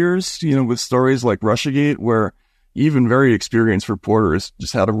Trump years, with stories like Russiagate, where even very experienced reporters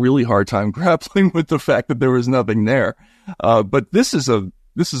just had a really hard time grappling with the fact that there was nothing there. But this is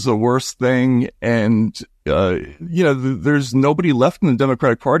a worse thing. And, there's nobody left in the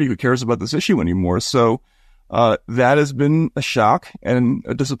Democratic Party who cares about this issue anymore. So, that has been a shock and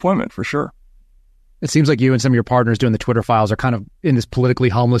a disappointment for sure. It seems like you and some of your partners doing the Twitter files are kind of in this politically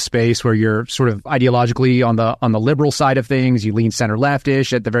homeless space where you're sort of ideologically on the liberal side of things. You lean center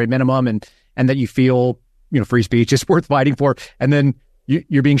leftish at the very minimum, and that you feel, free speech is worth fighting for. And then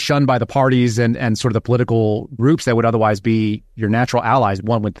you're being shunned by the parties and sort of the political groups that would otherwise be your natural allies,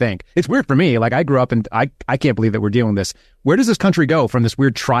 one would think. It's weird for me. Like, I grew up and I can't believe that we're dealing with this. Where does this country go from this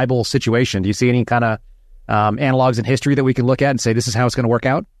weird tribal situation? Do you see any kind of analogs in history that we can look at and say this is how it's going to work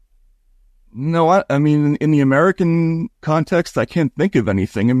out? No, I mean, in the American context, I can't think of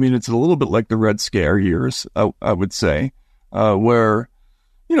anything. I mean, it's a little bit like the Red Scare years, I would say, where,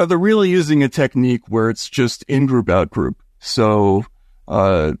 they're really using a technique where it's just in-group, out-group. So,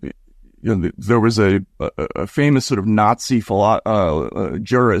 there was a famous sort of Nazi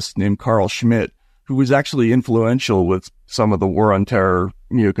jurist named Carl Schmitt, who was actually influential with some of the war on terror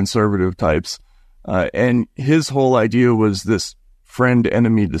neoconservative types. And his whole idea was this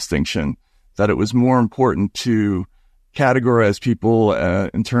friend-enemy distinction, that it was more important to categorize people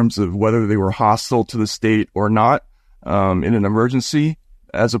in terms of whether they were hostile to the state or not in an emergency,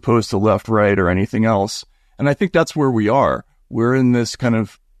 as opposed to left, right, or anything else. And I think that's where we are. We're in this kind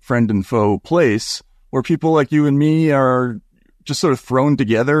of friend and foe place where people like you and me are just sort of thrown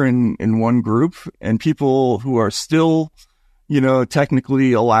together in one group, and people who are still,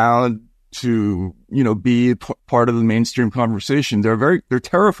 technically allowed to be part of the mainstream conversation. They're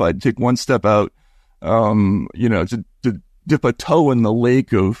terrified to take one step out, to dip a toe in the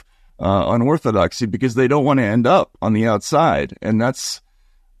lake of unorthodoxy, because they don't want to end up on the outside. And that's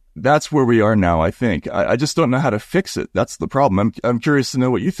where we are now, I think. I just don't know how to fix it. That's the problem. I'm curious to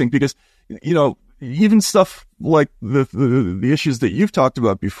know what you think, because, even stuff like the issues that you've talked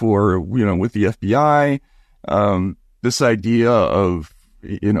about before, with the FBI, this idea of,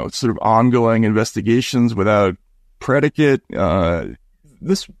 sort of ongoing investigations without predicate.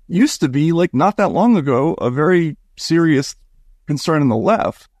 This used to be, like, not that long ago, a very serious concern on the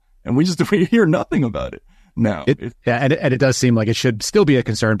left, and we hear nothing about it now. And it does seem like it should still be a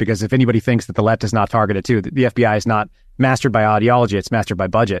concern, because if anybody thinks that the left is not targeted too, the FBI is not mastered by ideology, it's mastered by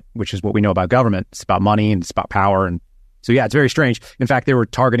budget, which is what we know about government. It's about money and it's about power. And so, yeah, it's very strange. In fact, they were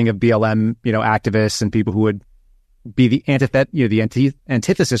targeting of BLM, activists and people who would be the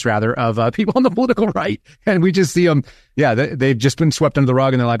antithesis rather of people on the political right. And we just see them. Yeah, they've just been swept under the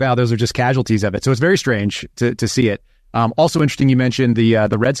rug, and they're like, wow, those are just casualties of it. So it's very strange to see it. Also interesting, you mentioned the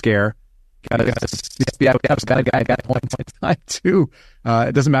Red Scare. Yeah, that was a bad guy at one point in time too.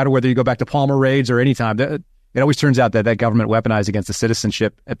 It doesn't matter whether you go back to Palmer raids or any time. It always turns out that government weaponized against the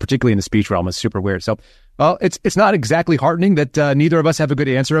citizenship, particularly in the speech realm, is super weird. So, well, it's not exactly heartening that neither of us have a good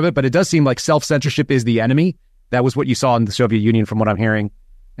answer of it, but it does seem like self-censorship is the enemy. That was what you saw in the Soviet Union, from what I'm hearing.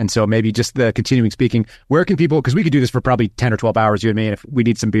 And so maybe just the continuing speaking, where can people, because we could do this for probably 10 or 12 hours, you and me, and if we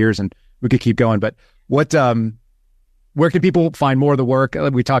need some beers, and we could keep going. But where can people find more of the work?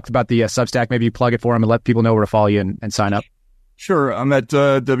 We talked about the Substack. Maybe you plug it for them and let people know where to follow you and sign up. Sure. I'm at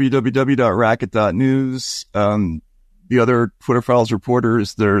www.racket.news. The other Twitter Files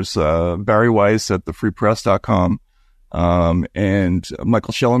reporters, there's Barry Weiss at thefreepress.com. And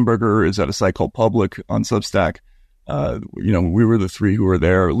Michael Schellenberger is at a site called Public on Substack. We were the three who were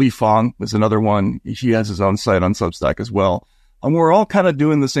there. Lee Fong was another one. He has his own site on Substack as well. And we're all kind of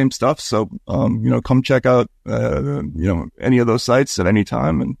doing the same stuff. So, come check out, any of those sites at any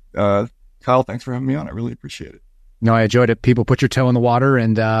time. And, Kyle, thanks for having me on. I really appreciate it. No, I enjoyed it. People, put your toe in the water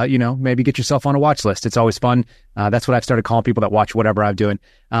and, maybe get yourself on a watch list. It's always fun. That's what I've started calling people that watch whatever I'm doing.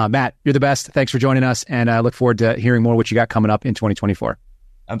 Matt, you're the best. Thanks for joining us. And I look forward to hearing more what you got coming up in 2024.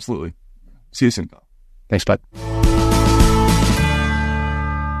 Absolutely. See you soon, Kyle. Thanks, bud.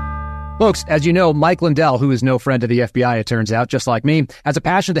 Folks, as you know, Mike Lindell, who is no friend of the FBI, it turns out, just like me, has a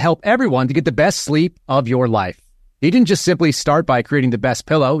passion to help everyone to get the best sleep of your life. He didn't just simply start by creating the best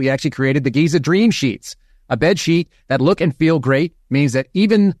pillow. He actually created the Giza Dream Sheets, a bed sheet that look and feel great, means that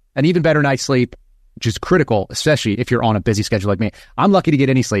an even better night's sleep, which is critical, especially if you're on a busy schedule like me. I'm lucky to get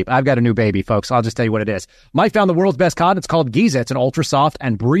any sleep. I've got a new baby, folks. I'll just tell you what it is. Mike found the world's best cotton. It's called Giza. It's an ultra soft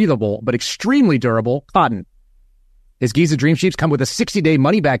and breathable, but extremely durable cotton. His Giza Dream Sheets come with a 60-day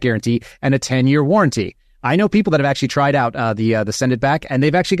money-back guarantee and a 10-year warranty. I know people that have actually tried out the Send It Back, and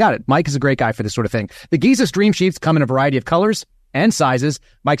they've actually got it. Mike is a great guy for this sort of thing. The Giza Dream Sheets come in a variety of colors and sizes.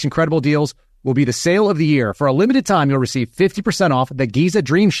 Mike's incredible deals will be the sale of the year. For a limited time, you'll receive 50% off the Giza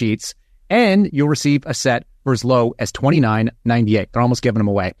Dream Sheets, and you'll receive a set for as low as $29.98. They're almost giving them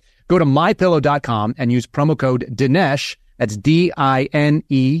away. Go to mypillow.com and use promo code Dinesh, that's DINESH,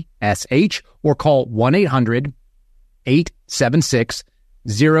 or call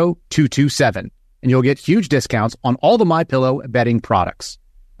 1-800-876-0227, and you'll get huge discounts on all the MyPillow bedding products.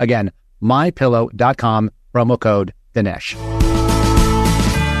 Again, mypillow.com, promo code Dinesh.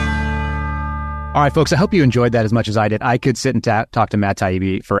 All right, folks, I hope you enjoyed that as much as I did. I could sit and talk to Matt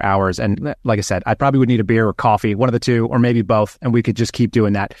Taibbi for hours. And like I said, I probably would need a beer or coffee, one of the two, or maybe both, and we could just keep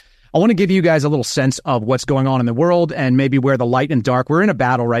doing that. I want to give you guys a little sense of what's going on in the world and maybe where the light and dark. We're in a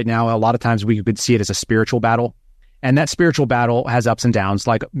battle right now. A lot of times we could see it as a spiritual battle. And that spiritual battle has ups and downs,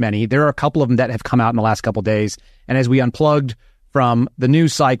 like many. There are a couple of them that have come out in the last couple of days. And as we unplugged from the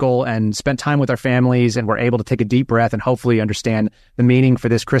news cycle and spent time with our families and were able to take a deep breath and hopefully understand the meaning for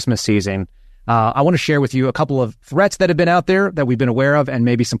this Christmas season, I want to share with you a couple of threats that have been out there that we've been aware of, and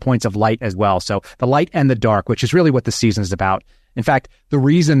maybe some points of light as well. So the light and the dark, which is really what the season is about. In fact, the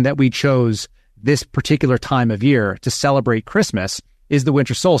reason that we chose this particular time of year to celebrate Christmas is the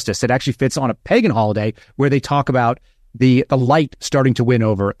winter solstice. It actually fits on a pagan holiday where they talk about the light starting to win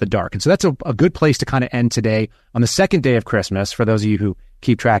over the dark. And so that's a good place to kind of end today on the second day of Christmas. For those of you who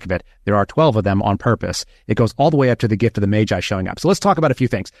keep track of it, there are 12 of them on purpose. It goes all the way up to the gift of the Magi showing up. So let's talk about a few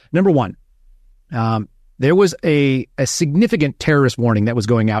things. Number one, there was a significant terrorist warning that was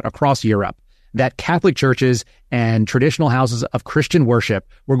going out across Europe that Catholic churches and traditional houses of Christian worship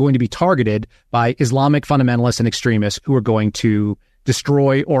were going to be targeted by Islamic fundamentalists and extremists who were going to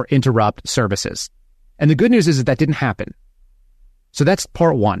destroy or interrupt services. And the good news is that didn't happen. So that's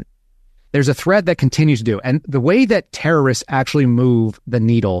part one. there's a threat that continues to do. And the way that terrorists actually move the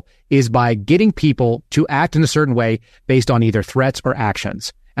needle is by getting people to act in a certain way based on either threats or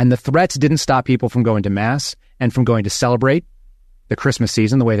actions. And the threats didn't stop people from going to mass and from going to celebrate the Christmas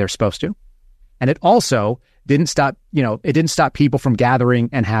season the way they're supposed to. And it also didn't stop people from gathering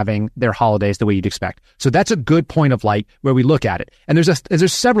and having their holidays the way you'd expect. So that's a good point of light where we look at it. And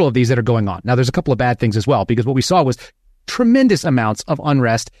there's several of these that are going on. Now, there's a couple of bad things as well, because what we saw was tremendous amounts of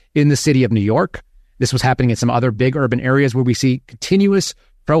unrest in the city of New York. This was happening in some other big urban areas where we see continuous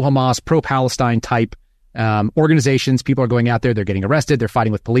pro-Hamas, pro-Palestine type organizations. People are going out there, they're getting arrested, they're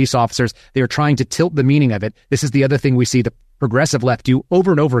fighting with police officers, they are trying to tilt the meaning of it. This is the other thing we see the progressive left do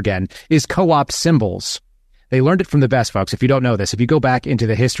over and over again, is co-opt symbols. They learned it from the best, folks. If you don't know this, if you go back into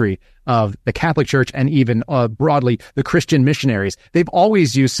the history of the Catholic Church and even broadly the Christian missionaries, they've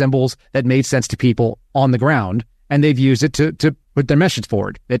always used symbols that made sense to people on the ground, and they've used it to put their message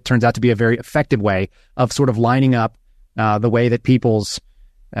forward. It turns out to be a very effective way of sort of lining up the way that people's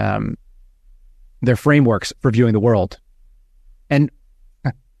their frameworks for viewing the world. And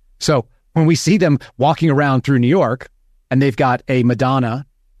so when we see them walking around through New York and they've got a Madonna,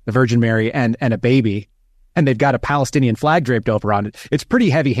 the Virgin Mary, and a baby, and they've got a Palestinian flag draped over on it, it's pretty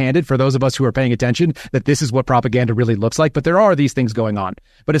heavy-handed for those of us who are paying attention that this is what propaganda really looks like. But there are these things going on.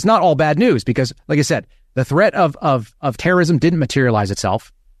 But it's not all bad news because, like I said, the threat of terrorism didn't materialize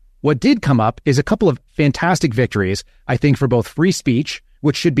itself. What did come up is a couple of fantastic victories, I think, for both free speech,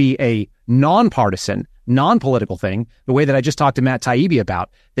 which should be a nonpartisan, non-political thing, the way that I just talked to Matt Taibbi about.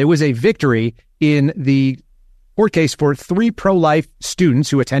 There was a victory in the court case for 3 pro-life students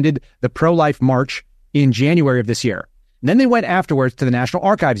who attended the pro-life march in January of this year. And then they went afterwards to the National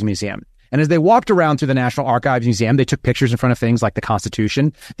Archives Museum. And as they walked around through the National Archives Museum, they took pictures in front of things like the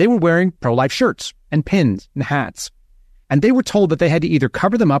Constitution. They were wearing pro-life shirts and pins and hats. And they were told that they had to either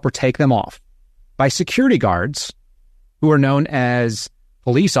cover them up or take them off by security guards who are known as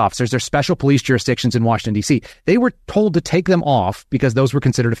police officers. They're special police jurisdictions in Washington, D.C. They were told to take them off because those were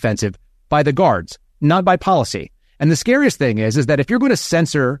considered offensive by the guards, not by policy. And the scariest thing is that if you're going to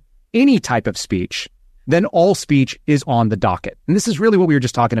censor any type of speech, then all speech is on the docket. And this is really what we were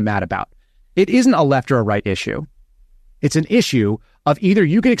just talking to Matt about. It isn't a left or a right issue. It's an issue of either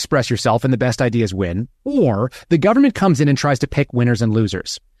you can express yourself and the best ideas win, or the government comes in and tries to pick winners and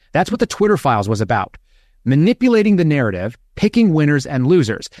losers. That's what the Twitter files was about. Manipulating the narrative, picking winners and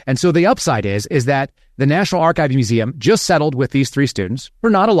losers. And so the upside is that the National Archives Museum just settled with these 3 students for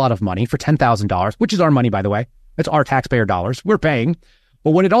not a lot of money, for $10,000, which is our money, by the way. It's our taxpayer dollars. We're paying.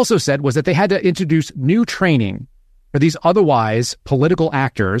 But what it also said was that they had to introduce new training for these otherwise political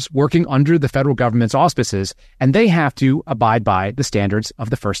actors working under the federal government's auspices, and they have to abide by the standards of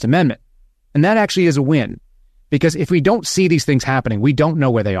the First Amendment. And that actually is a win, because if we don't see these things happening, we don't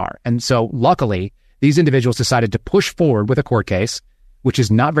know where they are. And so luckily, these individuals decided to push forward with a court case, which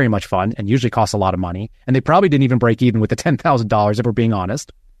is not very much fun and usually costs a lot of money. And they probably didn't even break even with the $10,000 if we're being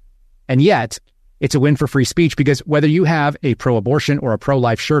honest. And yet, it's a win for free speech, because whether you have a pro-abortion or a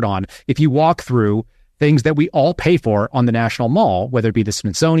pro-life shirt on, if you walk through things that we all pay for on the National Mall, whether it be the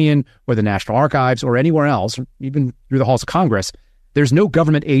Smithsonian or the National Archives or anywhere else, even through the halls of Congress, there's no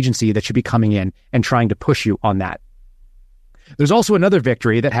government agency that should be coming in and trying to push you on that. There's also another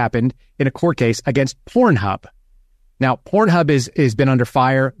victory that happened in a court case against Pornhub. Now, Pornhub is been under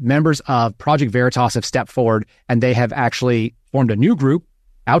fire. Members of Project Veritas have stepped forward, and they have actually formed a new group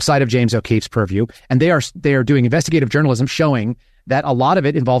outside of James O'Keefe's purview, and they are doing investigative journalism showing that a lot of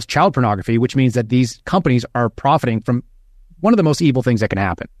it involves child pornography, which means that these companies are profiting from one of the most evil things that can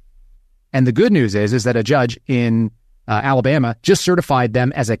happen. And the good news is that a judge in Alabama just certified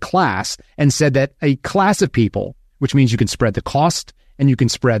them as a class and said that a class of people, which means you can spread the cost and you can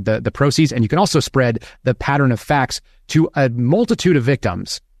spread the proceeds and you can also spread the pattern of facts to a multitude of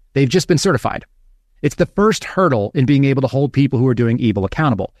victims, they've just been certified. It's the first hurdle in being able to hold people who are doing evil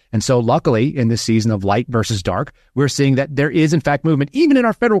accountable. And so luckily, in this season of light versus dark, we're seeing that there is, in fact, movement, even in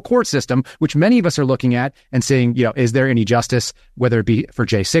our federal court system, which many of us are looking at and saying, is there any justice, whether it be for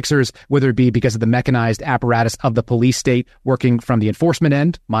J6ers, whether it be because of the mechanized apparatus of the police state working from the enforcement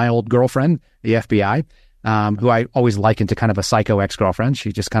end, my old girlfriend, the FBI, who I always likened to kind of a psycho ex-girlfriend.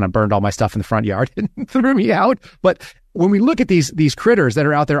 She just kind of burned all my stuff in the front yard and threw me out. But when we look at these critters that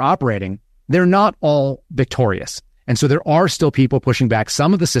are out there operating, they're not all victorious. And so there are still people pushing back.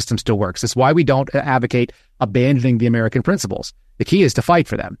 Some of the system still works. That's why we don't advocate abandoning the American principles. The key is to fight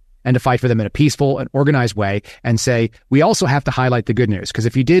for them, and to fight for them in a peaceful and organized way, and say, we also have to highlight the good news. Because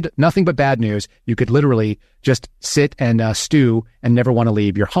if you did nothing but bad news, you could literally just sit and stew and never want to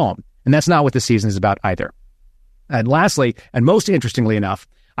leave your home. And that's not what the season is about either. And lastly, and most interestingly enough,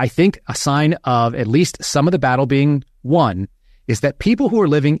 I think a sign of at least some of the battle being won is that people who are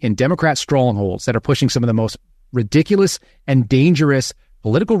living in Democrat strongholds that are pushing some of the most ridiculous and dangerous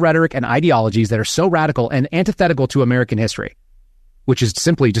political rhetoric and ideologies that are so radical and antithetical to American history, which is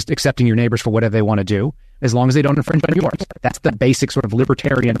simply just accepting your neighbors for whatever they want to do, as long as they don't infringe on yours. That's the basic sort of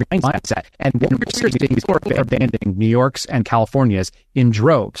libertarian mindset. And what we're seriously seeing is they're abandoning New York's and California's in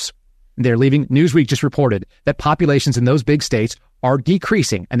droves. They're leaving. Newsweek just reported that populations in those big states are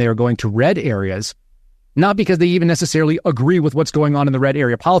decreasing, and they are going to red areas, not because they even necessarily agree with what's going on in the red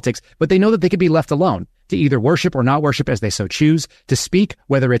area politics, but they know that they could be left alone to either worship or not worship as they so choose, to speak,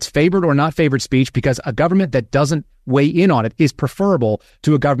 whether it's favored or not favored speech, because a government that doesn't weigh in on it is preferable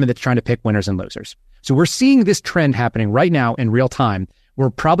to a government that's trying to pick winners and losers. So we're seeing this trend happening right now in real time.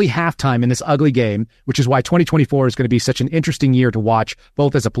 We're probably halftime in this ugly game, which is why 2024 is going to be such an interesting year to watch,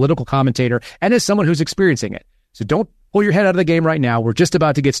 both as a political commentator and as someone who's experiencing it. So don't pull your head out of the game right now. We're just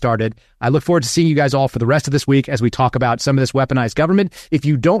about to get started. I look forward to seeing you guys all for the rest of this week as we talk about some of this weaponized government. If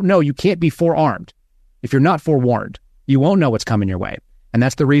you don't know, you can't be forearmed. If you're not forewarned, you won't know what's coming your way. And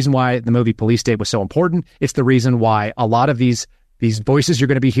that's the reason why the movie Police State was so important. It's the reason why a lot of these voices you're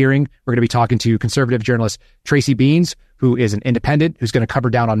going to be hearing, we're going to be talking to conservative journalist Tracy Beans, who is an independent, who's going to cover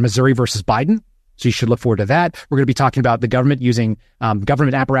down on Missouri versus Biden. So you should look forward to that. We're going to be talking about the government using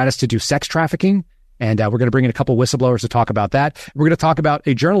government apparatus to do sex trafficking. And we're going to bring in a couple whistleblowers to talk about that. We're going to talk about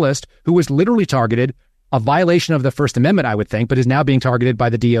a journalist who was literally targeted, a violation of the First Amendment, I would think, but is now being targeted by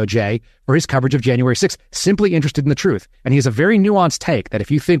the DOJ for his coverage of January 6th, simply interested in the truth. And he has a very nuanced take that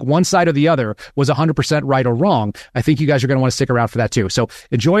if you think one side or the other was 100% right or wrong, I think you guys are going to want to stick around for that too. So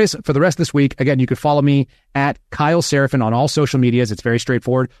enjoy us for the rest of this week. Again, you can follow me at Kyle Seraphin on all social medias. It's very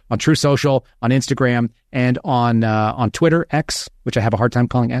straightforward on True Social, on Instagram, and on Twitter, X, which I have a hard time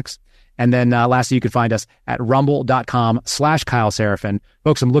calling X. And then lastly, you can find us at rumble.com/Kyle Seraphin.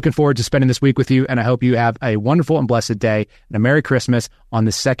 Folks, I'm looking forward to spending this week with you, and I hope you have a wonderful and blessed day and a Merry Christmas on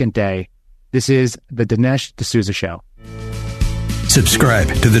the second day. This is the Dinesh D'Souza Show. Subscribe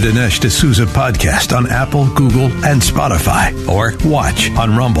to the Dinesh D'Souza podcast on Apple, Google, and Spotify, or watch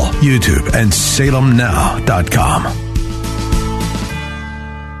on Rumble, YouTube, and SalemNow.com.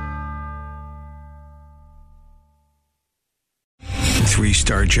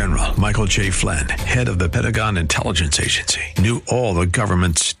 3-star General Michael J. Flynn, head of the Pentagon Intelligence Agency, knew all the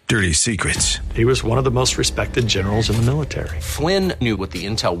government's dirty secrets. He was one of the most respected generals in the military. Flynn knew what the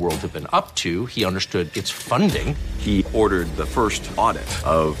intel world had been up to. He understood its funding. He ordered the first audit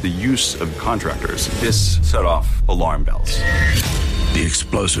of the use of contractors. This set off alarm bells. The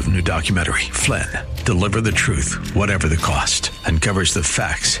explosive new documentary, Flynn, Deliver the Truth, Whatever the Cost, uncovers the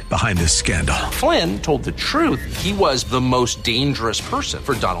facts behind this scandal. Flynn told the truth. He was the most dangerous person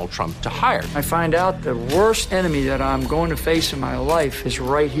for Donald Trump to hire. I find out the worst enemy that I'm going to face in my life is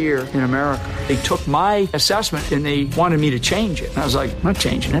right here in America. They took my assessment and they wanted me to change it. And I was like, I'm not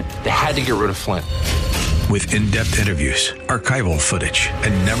changing it. They had to get rid of Flynn. With in-depth interviews, archival footage,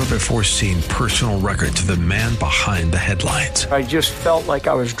 and never-before-seen personal records of the man behind the headlines. I just felt like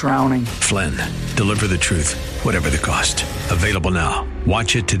I was drowning. Flynn, Deliver the Truth, Whatever the Cost. Available now.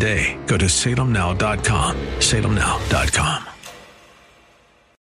 Watch it today. Go to SalemNow.com. SalemNow.com.